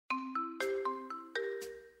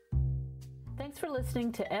for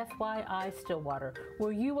listening to FYI Stillwater,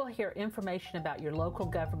 where you will hear information about your local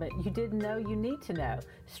government you didn't know you need to know,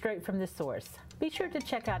 straight from the source. Be sure to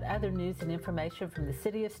check out other news and information from the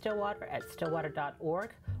City of Stillwater at stillwater.org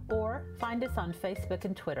or find us on Facebook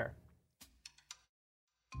and Twitter.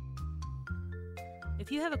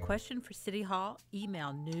 If you have a question for City Hall,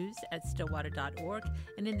 email news@stillwater.org,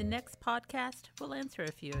 and in the next podcast, we'll answer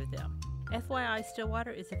a few of them. FYI Stillwater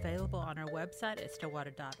is available on our website at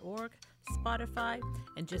stillwater.org, Spotify,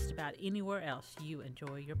 and just about anywhere else you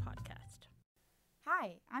enjoy your podcast.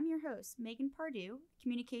 Hi, I'm your host, Megan Pardue,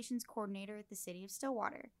 Communications Coordinator at the City of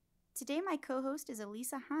Stillwater. Today, my co-host is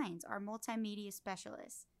Elisa Hines, our Multimedia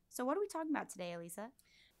Specialist. So what are we talking about today, Elisa?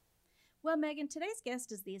 Well, Megan, today's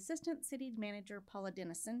guest is the Assistant City Manager, Paula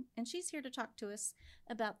Dennison, and she's here to talk to us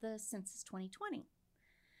about the Census 2020.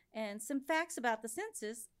 And some facts about the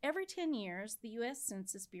census: every 10 years, the U.S.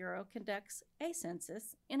 Census Bureau conducts a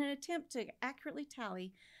census in an attempt to accurately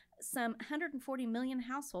tally some 140 million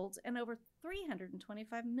households and over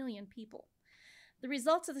 325 million people. The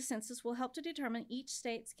results of the census will help to determine each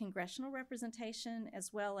state's congressional representation,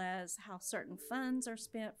 as well as how certain funds are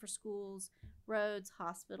spent for schools, roads,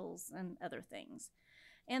 hospitals, and other things.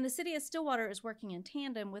 And the City of Stillwater is working in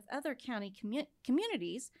tandem with other county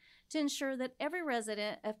communities to ensure that every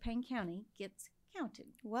resident of Payne County gets counted.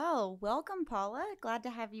 Well, welcome, Paula. Glad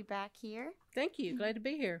to have you back here. Thank you. Glad to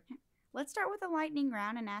be here. Let's start with a lightning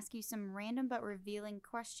round and ask you some random but revealing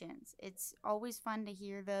questions. It's always fun to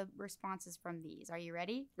hear the responses from these. Are you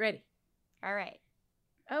ready? Ready. All right.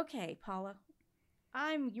 Okay, Paula.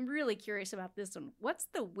 I'm really curious about this one. What's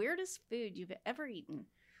the weirdest food you've ever eaten?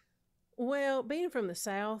 Well, being from the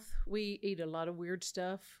South, we eat a lot of weird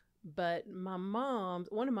stuff. But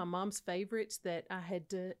one of my mom's favorites that I had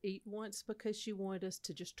to eat once because she wanted us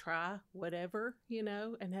to just try whatever,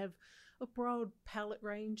 and have a broad palate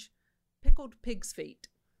range. Pickled pig's feet.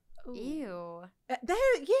 Ooh. Ew.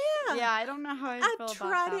 Yeah, I don't know how I feel about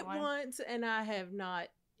tried that it one. once, and I have not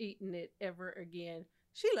eaten it ever again.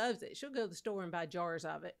 She loves it. She'll go to the store and buy jars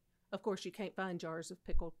of it. Of course, you can't find jars of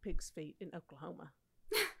pickled pig's feet in Oklahoma.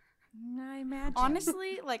 I imagine.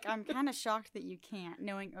 Honestly, I'm kind of shocked that you can't,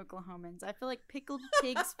 knowing Oklahomans. I feel like pickled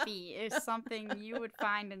pig's feet is something you would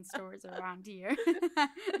find in stores around here.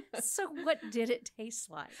 So what did it taste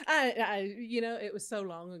like? It was so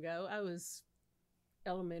long ago. I was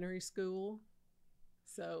elementary school,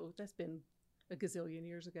 so that's been a gazillion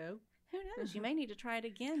years ago. Who knows? You may need to try it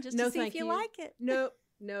again just to see if you like it.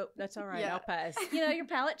 Nope, that's all right. Yeah. I'll pass. Your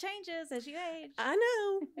palate changes as you age. I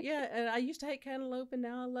know. Yeah, and I used to hate cantaloupe, and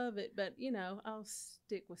now I love it. But, I'll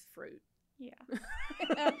stick with fruit. Yeah.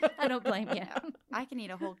 I don't blame you. I can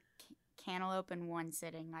eat a whole cantaloupe in one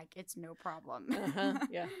sitting. It's no problem.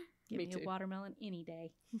 Yeah, Give me too. a watermelon any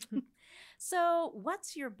day. So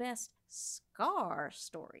what's your best scar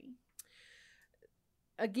story?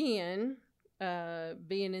 Again,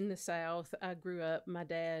 being in the South, I grew up, my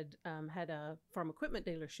dad had a farm equipment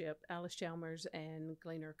dealership, Alice Chalmers and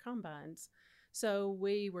Gleaner Combines. So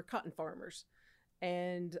we were cotton farmers.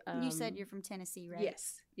 And you said you're from Tennessee, right?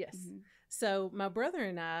 Yes. Mm-hmm. So my brother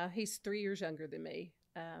and I, he's 3 years younger than me.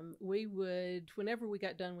 We would, whenever we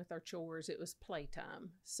got done with our chores, it was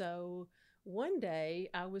playtime. So one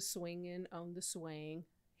day I was swinging on the swing.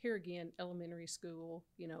 Here again, elementary school,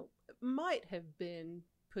 might have been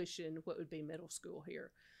pushing what would be middle school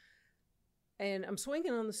here. And I'm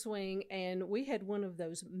swinging on the swing, and we had one of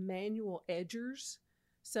those manual edgers.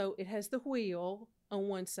 So it has the wheel on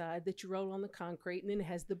one side that you roll on the concrete, and then it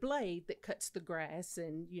has the blade that cuts the grass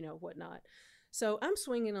and, whatnot. So I'm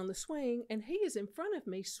swinging on the swing, and he is in front of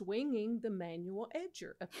me swinging the manual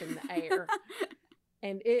edger up in the air.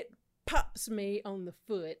 And it pops me on the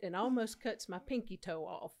foot and almost cuts my pinky toe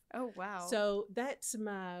off. Oh, wow. So that's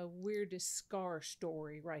my weirdest scar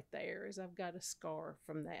story right there, is I've got a scar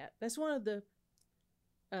from that. That's one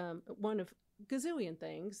of gazillion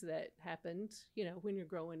things that happened, when you're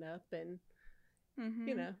growing up and,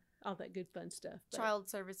 all that good fun stuff. But Child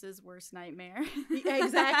services' worst nightmare. yeah,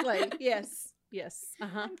 exactly. Yes.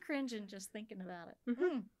 I'm cringing just thinking about it.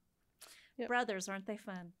 Mm-hmm. Yep. Brothers, aren't they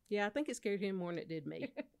fun? Yeah, I think it scared him more than it did me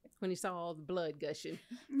when he saw all the blood gushing.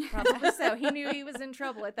 Probably so. He knew he was in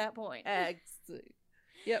trouble at that point. Absolutely.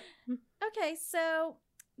 Yep. Okay, so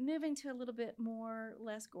moving to a little bit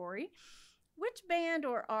less gory. Which band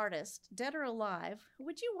or artist, dead or alive,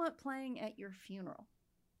 would you want playing at your funeral?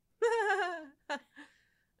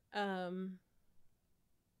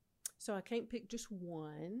 So I can't pick just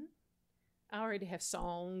one. I already have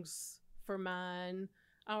songs for mine.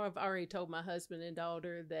 I've already told my husband and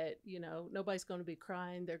daughter that, nobody's going to be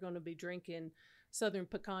crying. They're going to be drinking Southern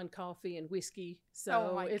pecan coffee and whiskey. Oh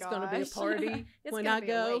So my it's going to be a gosh. party It's when gonna I be a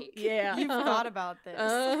go. wake. Yeah. You've thought about this.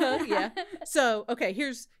 Yeah. So, okay,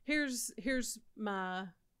 here's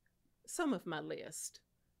some of my list.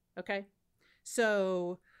 Okay.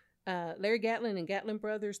 So, Larry Gatlin and Gatlin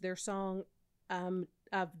Brothers, their song,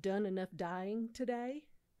 I've done enough dying today.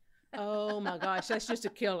 Oh my gosh, that's just a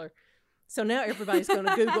killer. So now everybody's going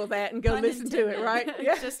to Google that and go Pun listen to it, intended. right?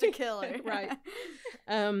 It's just a killer. Right.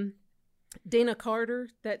 Dina Carter,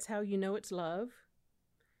 That's How You Know It's Love.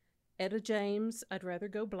 Etta James, I'd Rather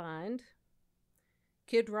Go Blind.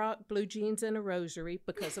 Kid Rock, Blue Jeans and a Rosary,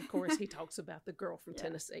 because of course he talks about the girl from Yeah.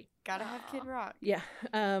 Tennessee. Gotta have Kid Rock. Yeah.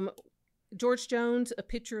 George Jones, A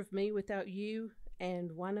Picture of Me Without You,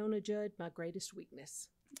 and Winona Judd, My Greatest Weakness.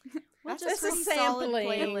 That's That's a pretty solid sampling.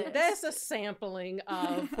 playlist. That's a sampling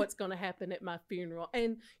of what's going to happen at my funeral.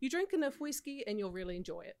 And you drink enough whiskey and you'll really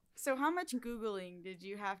enjoy it. So how much Googling did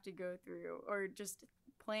you have to go through, or just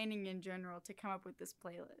planning in general, to come up with this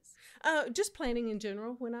playlist? Just planning in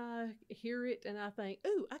general. When I hear it and I think,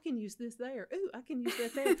 ooh, I can use this there. Ooh, I can use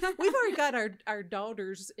that there. We've already got our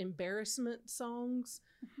daughter's embarrassment songs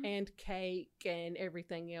and cake and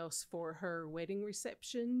everything else for her wedding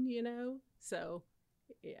reception, you know? So,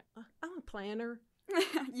 yeah, I'm a planner.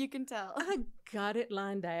 You can tell. I got it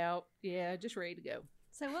lined out. Yeah, just ready to go.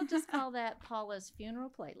 So we'll just call that Paula's funeral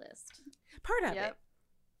playlist. Part of it. Yep.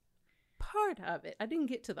 Part of it. I didn't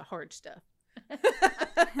get to the hard stuff.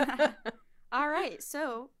 All right.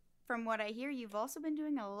 So, from what I hear, you've also been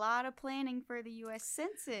doing a lot of planning for the U.S.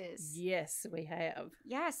 Census. Yes, we have.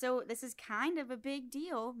 Yeah. So this is kind of a big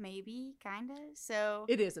deal, maybe, kind of. So.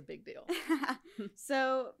 It is a big deal.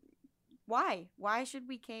 So, why? Why should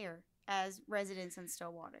we care as residents in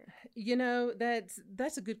Stillwater? You know,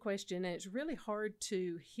 that's a good question, and it's really hard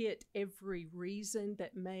to hit every reason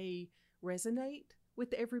that may resonate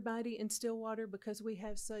with everybody in Stillwater because we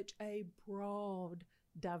have such a broad,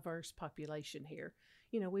 diverse population here.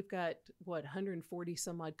 You know, we've got, 140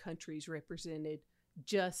 some odd countries represented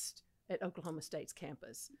just at Oklahoma State's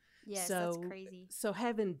campus. Yes, So- that's crazy. So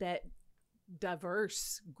having that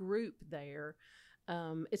diverse group there,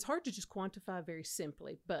 it's hard to just quantify very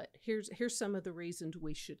simply, but here's some of the reasons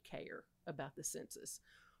we should care about the census.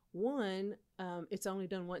 One, it's only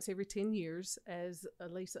done once every 10 years, as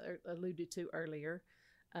Lisa alluded to earlier.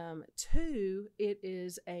 Two, it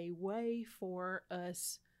is a way for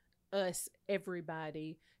us,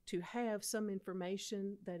 everybody, to have some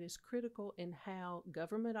information that is critical in how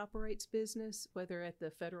government operates business, whether at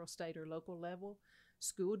the federal, state, or local level.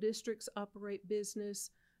 School districts operate business.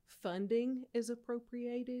 Funding is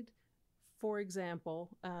appropriated. For example,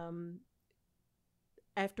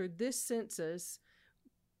 after this census,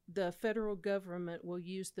 the federal government will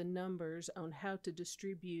use the numbers on how to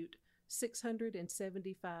distribute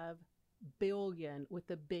 $675 billion with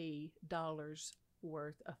a B dollars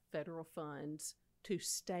worth of federal funds to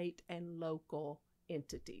state and local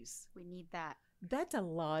entities. We need that. That's a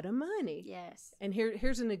lot of money. Yes. And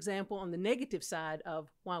here's an example on the negative side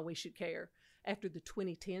of why we should care. After the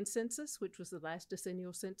 2010 census, which was the last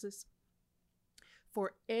decennial census,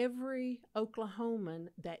 for every Oklahoman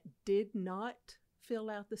that did not fill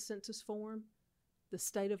out the census form, the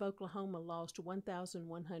state of Oklahoma lost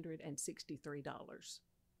 $1,163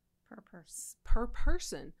 Per person. per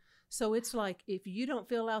person. So it's like, if you don't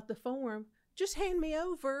fill out the form, just hand me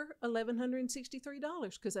over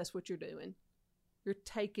 $1,163 because that's what you're doing. You're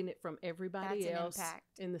taking it from everybody That's an else impact.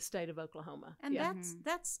 in the state of Oklahoma. And Yeah.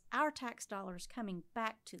 that's our tax dollars coming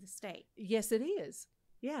back to the state. Yes, it is.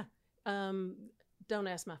 Yeah. Don't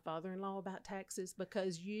ask my father-in-law about taxes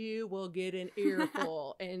because you will get an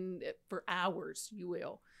earful, and for hours you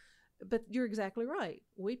will. But you're exactly right.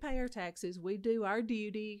 We pay our taxes. We do our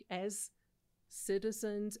duty as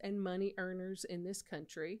citizens and money earners in this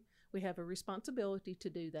country. We have a responsibility to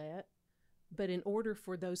do that. But in order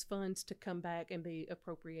for those funds to come back and be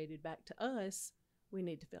appropriated back to us, we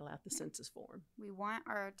need to fill out the census form. We want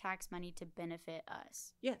our tax money to benefit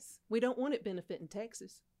us. Yes. We don't want it benefiting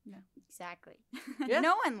Texas. No, exactly. Yeah.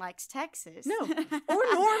 No one likes Texas. No. Or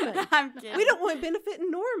Norman. I'm kidding. We don't want it benefiting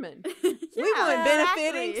Norman. We want it Yeah,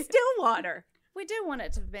 benefiting exactly. Stillwater. We do want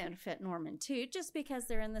it to benefit Norman too, just because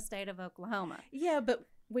they're in the state of Oklahoma. Yeah, but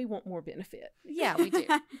we want more benefit. Yeah, we do.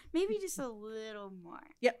 Maybe just a little more.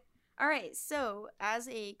 Yep. All right. So, as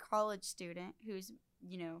a college student who's,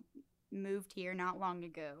 moved here not long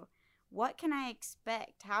ago, what can I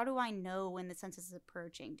expect? How do I know when the census is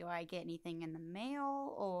approaching? Do I get anything in the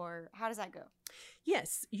mail, or how does that go?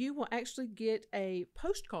 Yes, you will actually get a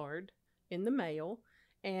postcard in the mail,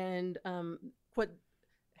 and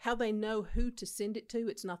how they know who to send it to.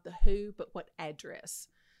 It's not the who, but what address.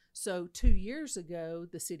 So 2 years ago,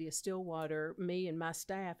 the city of Stillwater, me and my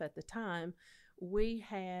staff at the time, we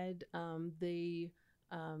had the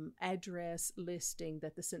address listing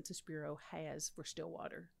that the Census Bureau has for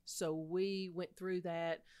Stillwater. So we went through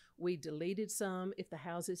that. We deleted some if the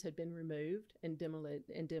houses had been removed and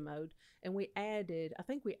demoed, and we added, I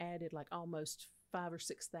think we added like almost 5,000 or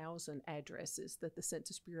 6,000 addresses that the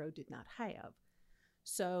Census Bureau did not have.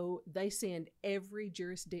 So they send every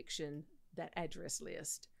jurisdiction that address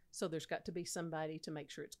list. So there's got to be somebody to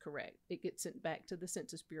make sure it's correct. It gets sent back to the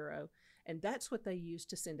Census Bureau, and that's what they use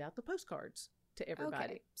to send out the postcards to everybody.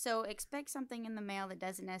 Okay. So expect something in the mail that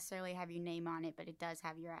doesn't necessarily have your name on it, but it does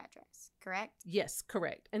have your address, correct? Yes,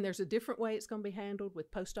 correct. And there's a different way it's going to be handled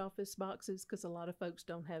with post office boxes because a lot of folks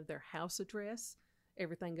don't have their house address.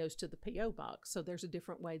 Everything goes to the P.O. box. So there's a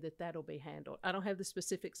different way that that'll be handled. I don't have the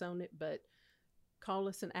specifics on it, but call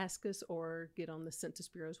us and ask us or get on the Census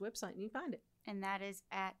Bureau's website and you can find it. And that is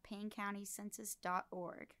at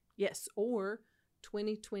PayneCountyCensus.org. Yes, or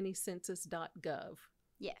 2020census.gov.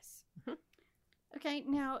 Yes. Okay,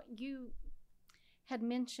 now you had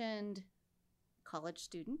mentioned college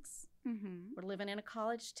students. Mm-hmm. We're living in a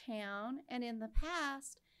college town, and in the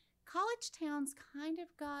past, college towns kind of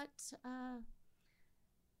got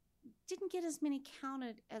didn't get as many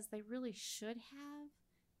counted as they really should have.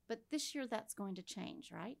 But this year, that's going to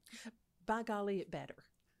change, right? By golly, it better.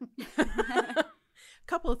 A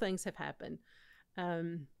couple of things have happened.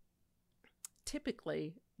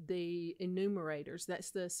 Typically, the enumerators, that's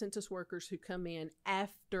the census workers who come in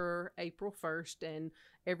after April 1st and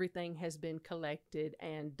everything has been collected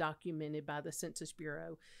and documented by the Census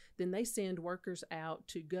Bureau, then they send workers out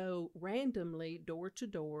to go randomly door to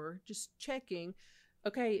door, just checking,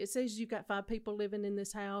 okay, it says you got 5 people living in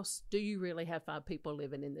this house. Do you really have 5 people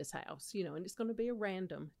living in this house? You know, and it's going to be a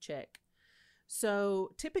random check.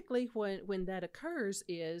 So typically when that occurs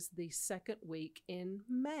is the second week in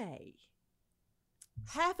May.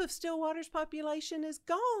 Half of Stillwater's population is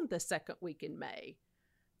gone the second week in May.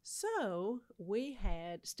 So we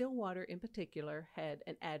had, Stillwater in particular, had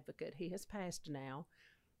an advocate. He has passed now,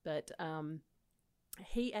 but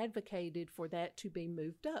he advocated for that to be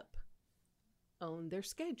moved up on their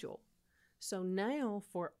schedule. So now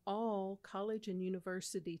for all college and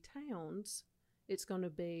university towns, it's going to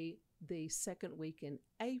be the second week in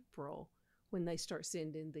April when they start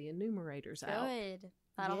sending the enumerators out. Good.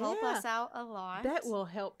 That'll help us out a lot. That will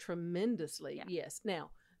help tremendously, Yeah. yes.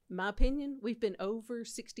 Now, my opinion, we've been over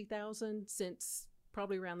 60,000 since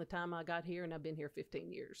probably around the time I got here, and I've been here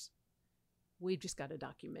 15 years. We've just got to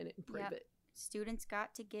document it and prove Yep. it. Students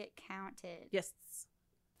got to get counted. Yes.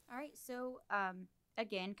 All right. So,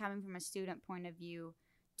 again, coming from a student point of view,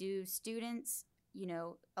 do students, you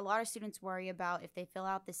know, a lot of students worry about if they fill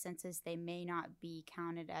out the census, they may not be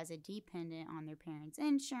counted as a dependent on their parents'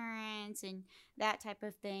 insurance and that type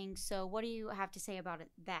of thing. So what do you have to say about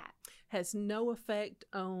that? Has no effect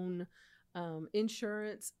on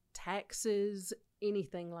insurance, taxes,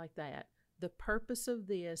 anything like that. The purpose of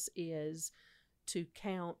this is to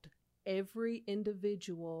count every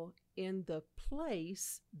individual in the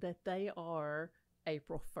place that they are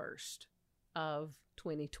April 1st of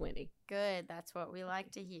 2020. Good. That's what we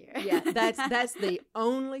like to hear. Yeah, that's the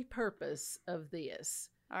only purpose of this.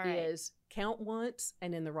 All right. Is count once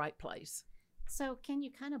and in the right place. So can you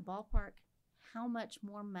kind of ballpark how much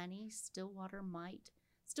more money Stillwater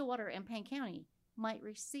and Payne County might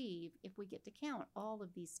receive if we get to count all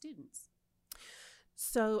of these students?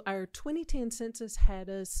 So our 2010 census had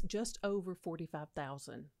us just over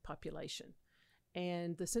 45,000 population.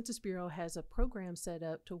 And the Census Bureau has a program set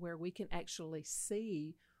up to where we can actually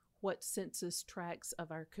see what census tracts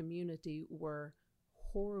of our community were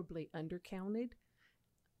horribly undercounted.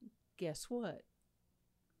 Guess what?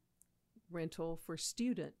 Rental for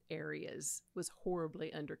student areas was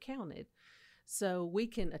horribly undercounted. So we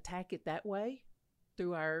can attack it that way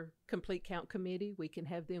through our Complete Count Committee. We can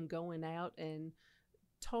have them going out and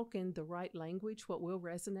talking the right language, what will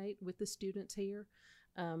resonate with the students here.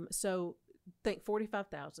 So think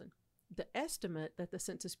 45,000. The estimate that the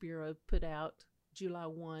Census Bureau put out July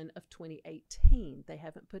 1 of 2018, they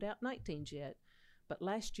haven't put out 19's yet, but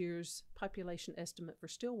last year's population estimate for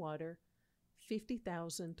Stillwater,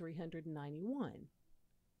 50,391.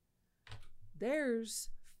 There's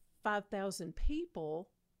 5,000 people,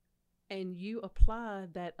 and you apply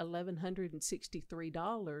that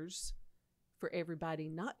 $1,163 for everybody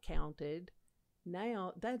not counted.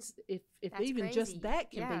 Now that's if That's even crazy. just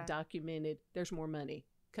that can Yeah. be documented, there's more money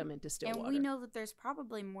coming to Stillwater. And we know that there's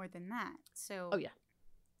probably more than that. So Oh yeah.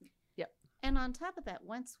 Yep. And on top of that,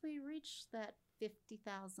 once we reach that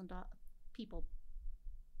 50,000 people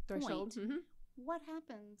Threshold. point, Mhm. what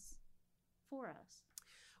happens for us?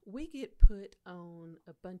 We get put on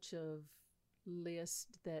a bunch of lists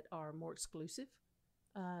that are more exclusive,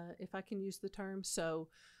 if I can use the term. So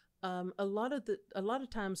a lot of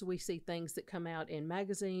times we see things that come out in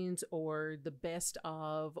magazines, or the best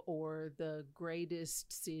of, or the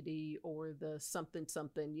greatest city, or the something,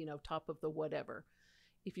 top of the whatever.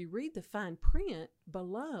 If you read the fine print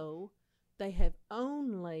below, they have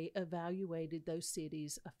only evaluated those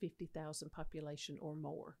cities of 50,000 population or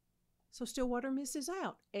more. So Stillwater misses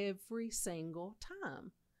out every single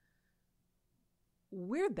time.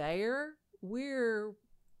 We're there. We're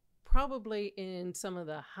probably in some of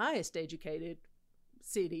the highest educated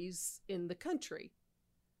cities in the country,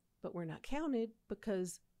 but we're not counted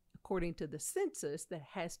because, according to the census that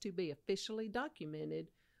has to be officially documented,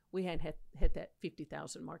 we hadn't had that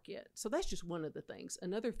 50,000 mark yet. So that's just one of the things.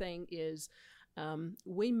 Another thing is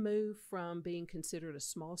we move from being considered a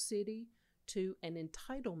small city to an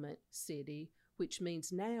entitlement city, which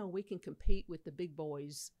means now we can compete with the big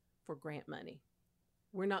boys for grant money.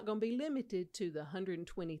 We're not going to be limited to the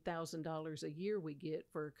 $120,000 a year we get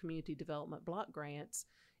for community development block grants.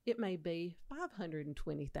 It may be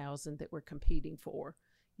 $520,000 that we're competing for.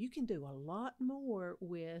 You can do a lot more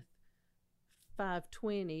with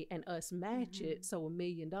 $520 and us match it, so $1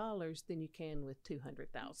 million, than you can with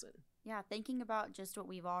 $200,000. Yeah, thinking about just what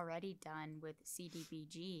we've already done with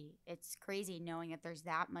CDBG, it's crazy knowing that there's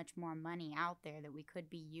that much more money out there that we could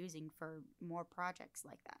be using for more projects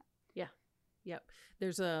like that. Yeah. Yep.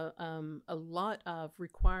 There's a lot of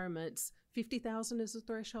requirements. 50,000 is a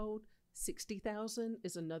threshold. 60,000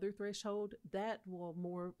 is another threshold. That will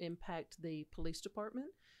more impact the police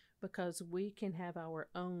department, because we can have our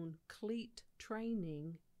own CLEAT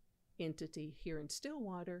training entity here in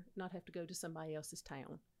Stillwater, not have to go to somebody else's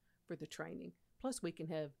town for the training. Plus, we can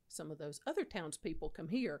have some of those other townspeople come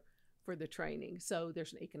here for the training. So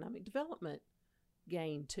there's an economic development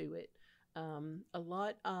gain to it. A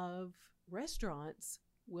lot of restaurants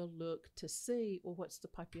will look to see, well, what's the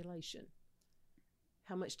population?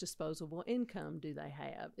 How much disposable income do they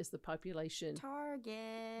have? Is the population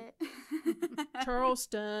Target?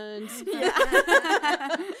 Charleston's?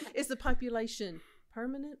 Yeah. Is the population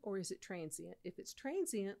permanent or is it transient? If it's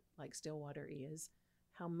transient, like Stillwater is,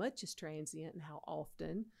 how much is transient and how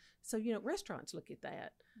often? So, restaurants look at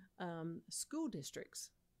that. School districts,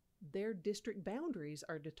 their district boundaries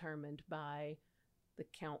are determined by the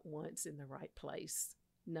count once in the right place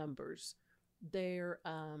numbers. Their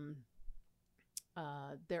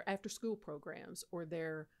after school programs or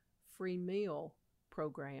their free meal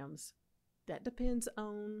programs, that depends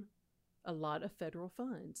on a lot of federal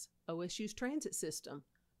funds. OSU's transit system,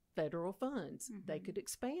 federal funds. They could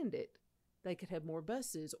expand it. They could have more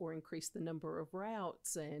buses or increase the number of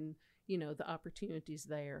routes and, the opportunities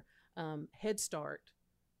there. Head Start,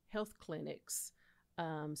 health clinics,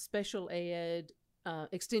 special ed,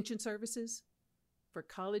 extension services for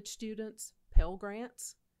college students, Pell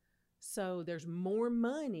Grants. So there's more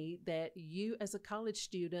money that you as a college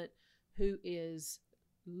student who is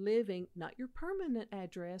living, not your permanent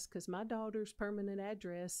address, because my daughter's permanent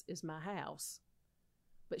address is my house,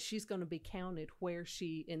 but she's going to be counted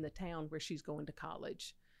in the town where she's going to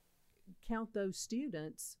college. Count those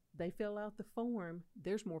students, they fill out the form,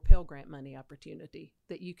 there's more Pell Grant money opportunity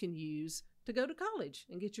that you can use to go to college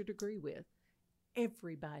and get your degree with.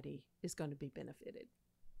 Everybody is going to be benefited.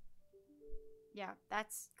 Yeah,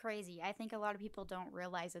 that's crazy. I think a lot of people don't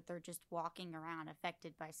realize that they're just walking around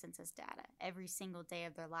affected by census data every single day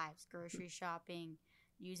of their lives, grocery shopping,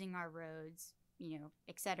 using our roads,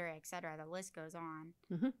 et cetera, et cetera. The list goes on.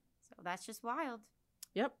 So that's just wild.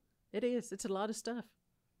 Yep, it is. It's a lot of stuff.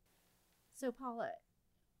 So, Paula,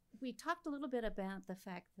 we talked a little bit about the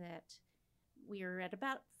fact that we are at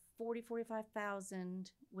about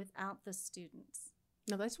 45,000 without the students.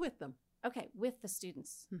 No, that's with them. Okay, with the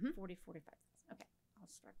students, 45,000. Okay, I'll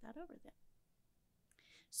start that over then.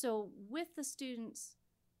 So with the students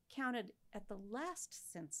counted at the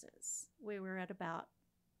last census, we were at about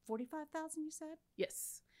 45,000, you said?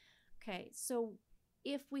 Yes. Okay, so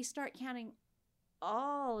if we start counting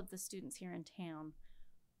all of the students here in town,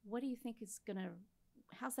 what do you think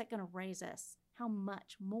how's that going to raise us? How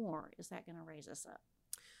much more is that going to raise us up?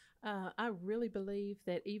 I really believe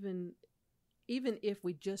that even if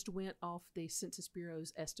we just went off the Census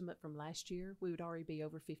Bureau's estimate from last year, we would already be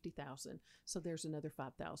over 50,000. So there's another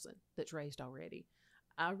 5,000 that's raised already.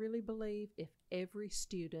 I really believe if every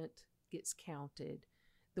student gets counted,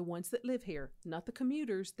 the ones that live here, not the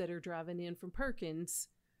commuters that are driving in from Perkins,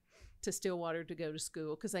 to Stillwater to go to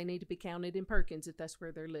school because they need to be counted in Perkins if that's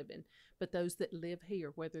where they're living. But those that live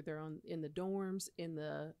here, whether they're in the dorms, in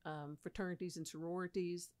the fraternities and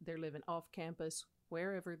sororities, they're living off campus,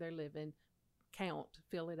 wherever they're living, count,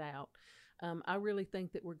 fill it out. I really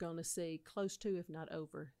think that we're going to see close to, if not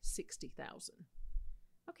over, 60,000.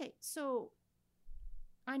 Okay, so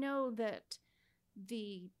I know that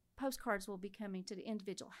the postcards will be coming to the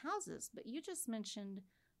individual houses, but you just mentioned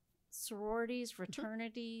sororities,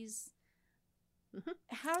 fraternities. Mm-hmm.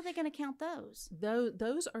 How are they going to count those?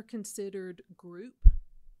 Those are considered group,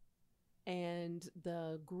 and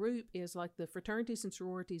the group is like the fraternities and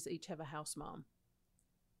sororities each have a house mom.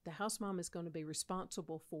 The house mom is going to be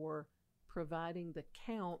responsible for providing the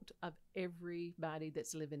count of everybody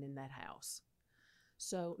that's living in that house.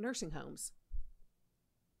 So nursing homes,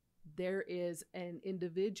 there is an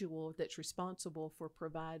individual that's responsible for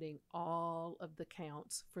providing all of the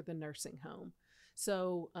counts for the nursing home.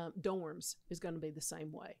 So dorms is going to be the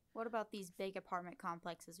same way. What about these big apartment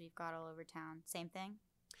complexes we've got all over town? Same thing?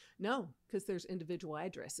 No, because there's individual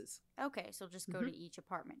addresses. Okay, so just go to each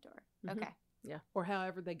apartment door. Mm-hmm. Okay. Yeah, or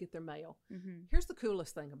however they get their mail. Mm-hmm. Here's the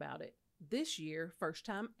coolest thing about it. This year, first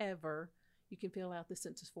time ever, you can fill out the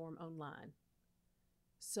census form online.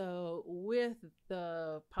 So with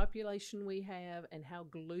the population we have and how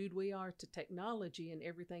glued we are to technology and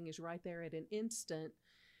everything is right there at an instant,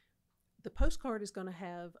 the postcard is going to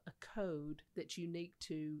have a code that's unique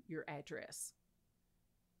to your address.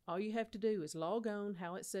 All you have to do is log on,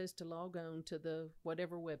 how it says to log on to the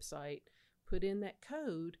whatever website, put in that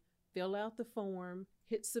code, fill out the form,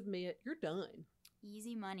 hit submit, you're done.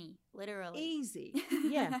 Easy money, literally. Easy.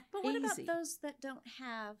 Yeah. But what easy. about those that don't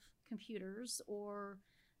have computers, or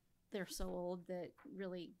they're so old that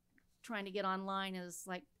really trying to get online is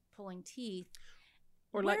like pulling teeth?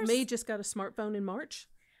 Or like me, just got a smartphone in March.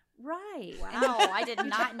 Right. Wow, I did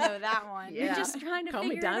not know that one. You're just trying to Call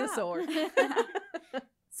figure me dinosaur. it out.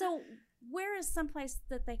 So where is someplace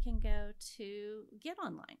that they can go to get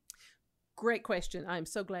online? Great question. I'm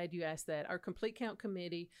so glad you asked that. Our Complete Count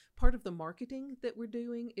Committee, part of the marketing that we're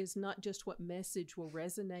doing is not just what message will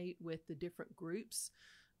resonate with the different groups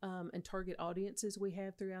and target audiences we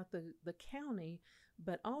have throughout the county,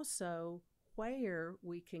 but also where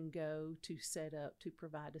we can go to set up to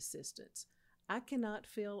provide assistance. I cannot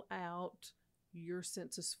fill out your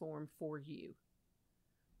census form for you,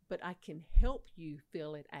 but I can help you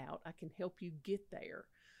fill it out. I can help you get there.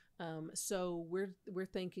 So we're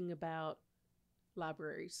thinking about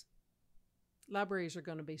libraries. Libraries are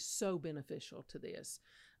going to be so beneficial to this.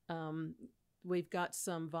 We've got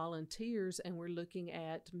some volunteers, and we're looking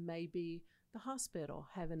at maybe the hospital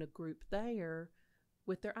having a group there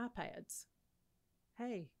with their iPads.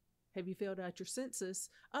 Hey, have you filled out your census?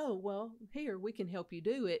 Oh, well, here, we can help you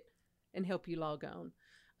do it and help you log on.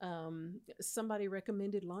 Somebody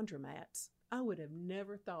recommended laundromats. I would have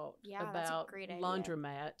never thought about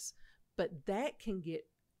laundromats, but that can get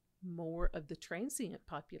more of the transient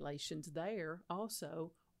populations there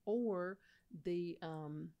also, or the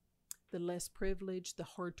less privileged, the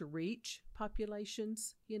hard to reach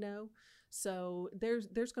populations, you know. So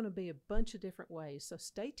there's going to be a bunch of different ways. So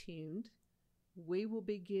stay tuned. We will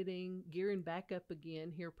be gearing back up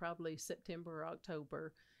again here probably September or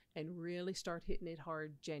October, and really start hitting it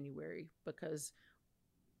hard January, because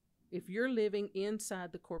if you're living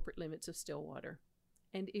inside the corporate limits of Stillwater,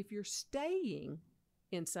 and if you're staying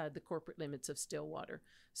inside the corporate limits of Stillwater.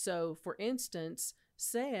 So, for instance,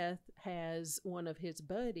 Seth has one of his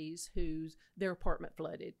buddies whose their apartment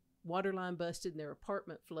flooded, water line busted, and their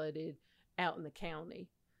apartment flooded out in the county.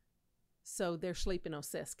 So they're sleeping on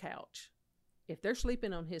Seth's couch. If they're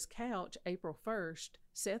sleeping on his couch April 1st,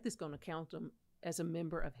 Seth is going to count them as a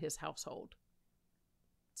member of his household.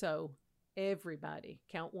 So everybody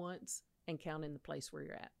count once and count in the place where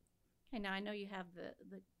you're at. Okay, now I know you have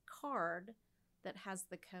the card that has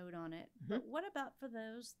the code on it, but what about for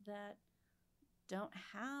those that don't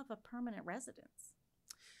have a permanent residence?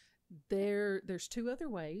 There's two other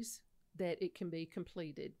ways that it can be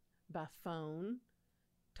completed: by phone,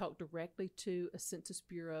 talk directly to a Census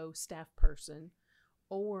Bureau staff person,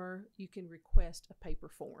 or you can request a paper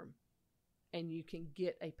form, and you can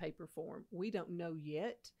get a paper form. We don't know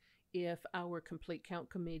yet if our Complete Count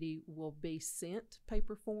Committee will be sent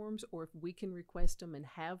paper forms, or if we can request them and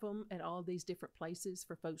have them at all these different places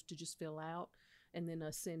for folks to just fill out and then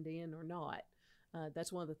send in or not.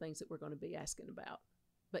 That's one of the things that we're going to be asking about.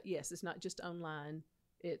 But yes, it's not just online,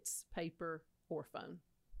 it's paper or phone.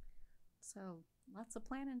 So lots of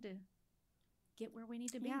planning to get where we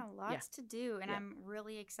need to be. Yeah, lots to do. And Yeah. I'm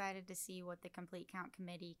really excited to see what the Complete Count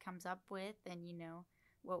Committee comes up with, and, you know,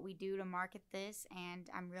 what we do to market this, and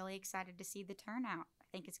I'm really excited to see the turnout. I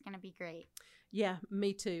think it's going to be great. Yeah,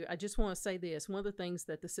 me too. I just want to say this. One of the things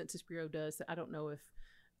that the Census Bureau does, that I don't know if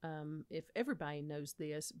everybody knows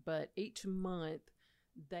this, but each month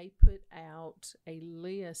they put out a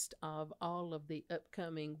list of all of the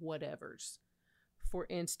upcoming whatevers. For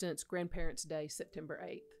instance, Grandparents' Day, September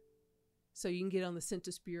 8th. So you can get on the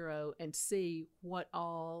Census Bureau and see what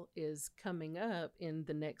all is coming up in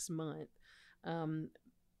the next month.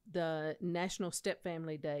 The National Step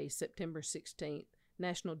Family Day, September 16th.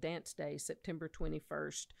 National Dance Day, September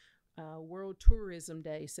 21st. World Tourism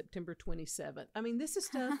Day, September 27th. I mean, this is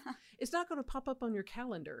stuff, it's not going to pop up on your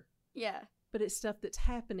calendar. Yeah. But it's stuff that's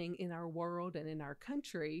happening in our world and in our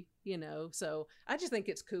country, you know. So I just think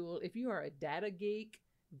it's cool. If you are a data geek,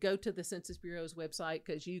 go to the Census Bureau's website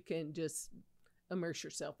because you can just immerse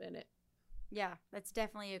yourself in it. Yeah, that's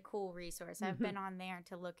definitely a cool resource. I've been on there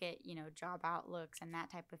to look at, job outlooks and that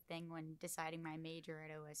type of thing when deciding my major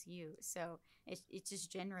at OSU. So it's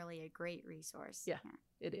just generally a great resource. Yeah,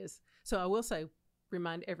 it is. So I will say,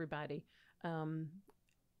 remind everybody,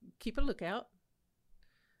 keep a lookout.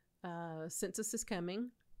 Census is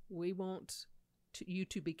coming. We want you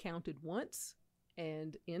to be counted once,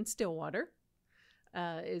 and in Stillwater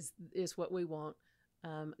is what we want.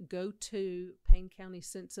 Go to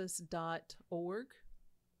PayneCountyCensus.org.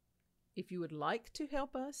 If you would like to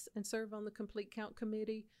help us and serve on the Complete Count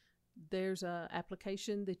Committee, there's an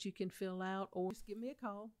application that you can fill out, or just give me a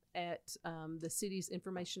call at the city's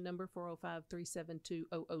information number,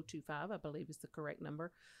 405-372-0025, I believe is the correct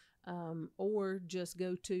number. Or just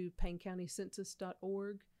go to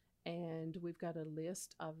PayneCountyCensus.org, and we've got a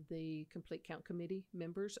list of the Complete Count Committee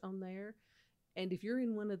members on there. And if you're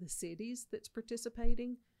in one of the cities that's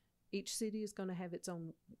participating, each city is going to have its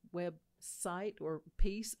own website or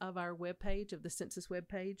piece of our webpage, of the census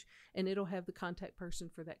webpage, and it'll have the contact person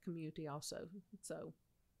for that community also. So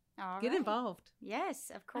get involved. Yes,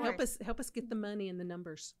 of course. Help us get the money and the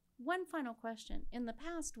numbers. One final question. In the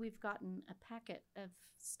past, we've gotten a packet of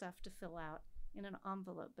stuff to fill out in an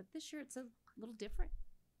envelope, but this year it's a little different.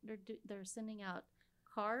 They're sending out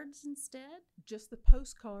cards instead? Just the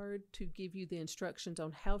postcard to give you the instructions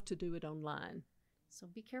on how to do it online. So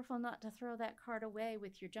be careful not to throw that card away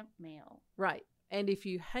with your junk mail. Right. And if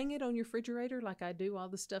you hang it on your refrigerator like I do, all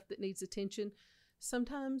the stuff that needs attention,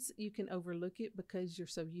 sometimes you can overlook it because you're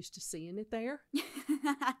so used to seeing it there.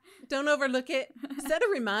 Don't overlook it. Set a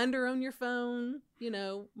reminder on your phone.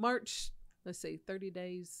 March, 30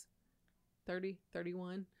 days, 30,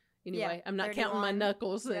 31. Anyway, Yeah, I'm not 31. counting my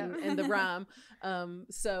knuckles Yeah. and the rhyme.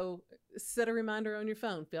 So set a reminder on your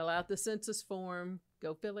phone. Fill out the census form.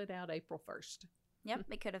 Go fill it out April 1st. Yep,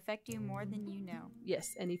 it could affect you more than you know.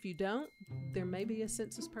 Yes, and if you don't, there may be a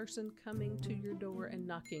census person coming to your door and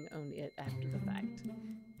knocking on it after the fact.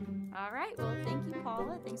 All right. Well, thank you,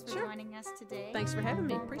 Paula. Thanks for joining us today. Thanks for having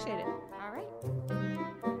me. Appreciate it. All right.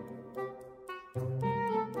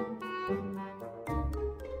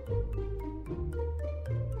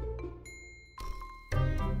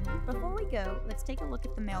 Before we go, let's take a look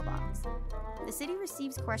at the mailbox. The city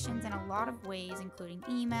receives questions in a lot of ways, including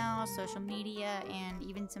email, social media, and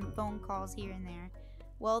even some phone calls here and there.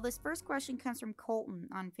 Well, this first question comes from Colton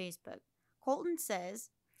on Facebook. Colton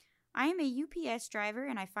says, I am a UPS driver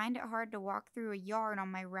and I find it hard to walk through a yard on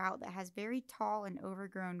my route that has very tall and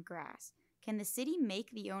overgrown grass. Can the city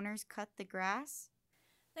make the owners cut the grass?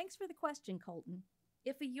 Thanks for the question, Colton.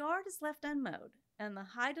 If a yard is left unmowed and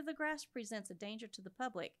the height of the grass presents a danger to the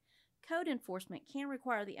public, code enforcement can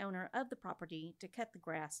require the owner of the property to cut the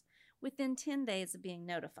grass within 10 days of being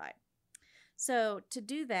notified. So to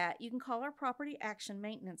do that, you can call our property action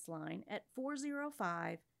maintenance line at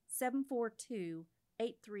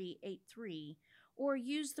 405-742-8383 or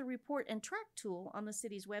use the report and track tool on the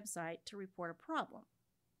city's website to report a problem.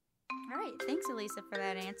 All right, thanks, Elisa, for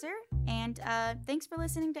that answer. And thanks for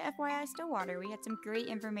listening to FYI Stillwater. We had some great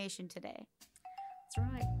information today. That's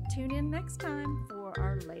right. Tune in next time for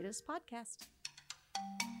our latest podcast.